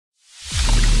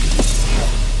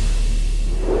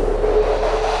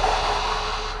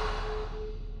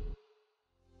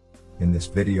In this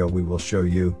video we will show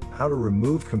you how to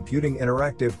remove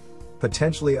ComputingInteractive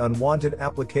potentially unwanted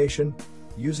application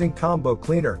using Combo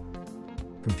Cleaner.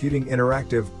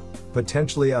 ComputingInteractive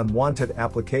potentially unwanted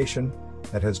application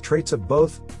that has traits of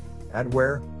both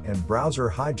adware and browser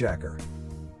hijacker.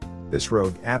 This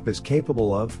rogue app is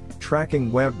capable of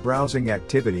tracking web browsing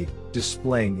activity,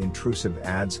 displaying intrusive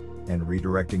ads, and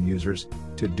redirecting users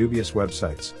to dubious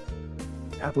websites.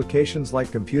 Applications like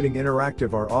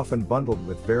ComputingInteractive are often bundled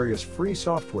with various free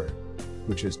software,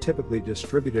 which is typically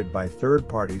distributed by third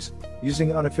parties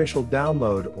using unofficial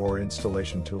download or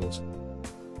installation tools.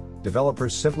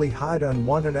 Developers simply hide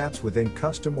unwanted apps within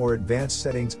custom or advanced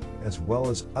settings, as well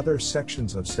as other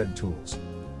sections of said tools.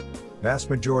 Vast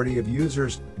majority of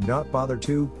users do not bother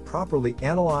to properly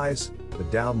analyze the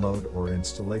download or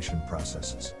installation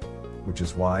processes, which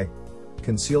is why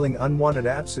concealing unwanted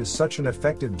apps is such an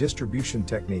effective distribution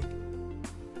technique.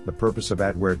 The purpose of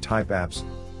adware-type apps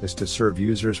is to serve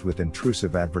users with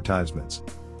intrusive advertisements.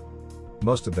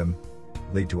 Most of them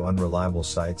lead to unreliable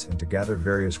sites and to gather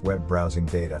various web browsing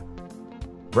data.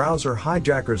 Browser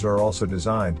hijackers are also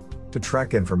designed to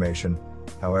track information.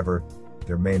 However,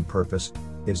 their main purpose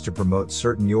is to promote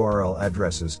certain URL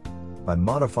addresses by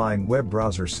modifying web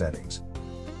browser settings.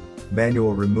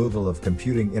 Manual removal of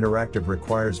ComputingInteractive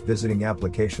requires visiting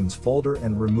Applications folder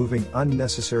and removing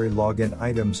unnecessary login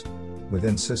items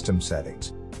within system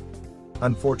settings.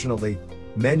 Unfortunately,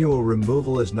 manual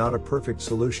removal is not a perfect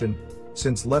solution,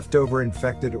 since leftover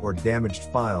infected or damaged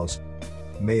files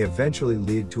may eventually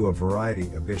lead to a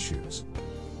variety of issues.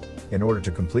 In order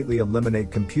to completely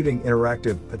eliminate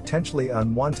ComputingInteractive potentially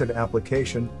unwanted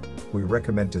application, we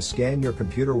recommend to scan your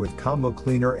computer with Combo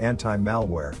Cleaner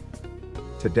anti-malware.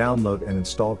 To download and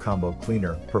install Combo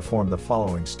Cleaner, perform the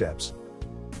following steps.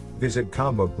 Visit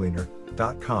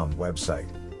ComboCleaner.com website.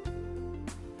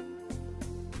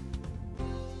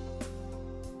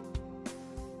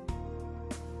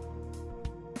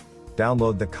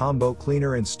 Download the Combo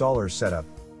Cleaner installer setup.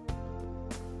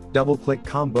 Double-click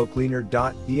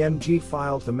combocleaner.emg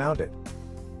file to mount it.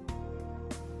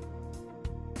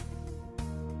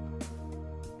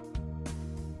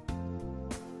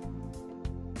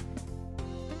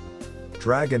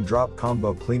 Drag and drop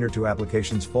Combo Cleaner to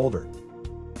Applications folder.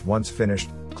 Once finished,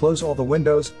 close all the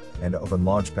windows and open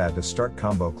Launchpad to start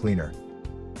Combo Cleaner.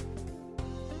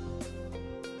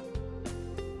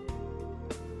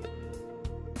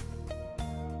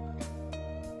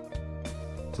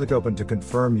 Click Open to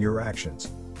confirm your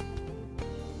actions.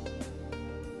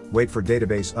 Wait for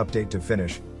database update to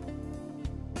finish.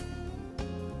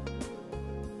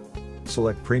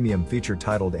 Select Premium feature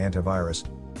titled Antivirus.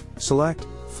 Select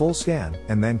Full Scan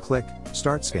and then click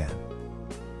Start Scan.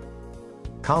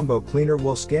 Combo Cleaner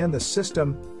will scan the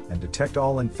system and detect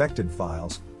all infected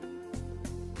files.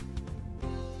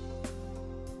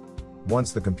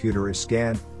 Once the computer is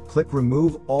scanned, click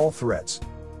Remove All Threats.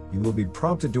 You will be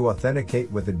prompted to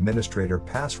authenticate with administrator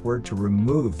password to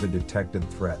remove the detected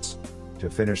threats. To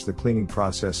finish the cleaning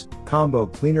process, Combo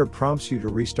Cleaner prompts you to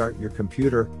restart your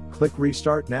computer. Click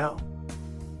Restart Now.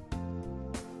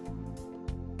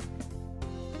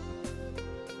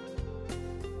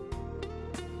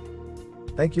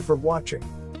 Thank you for watching.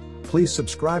 Please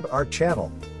subscribe our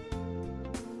channel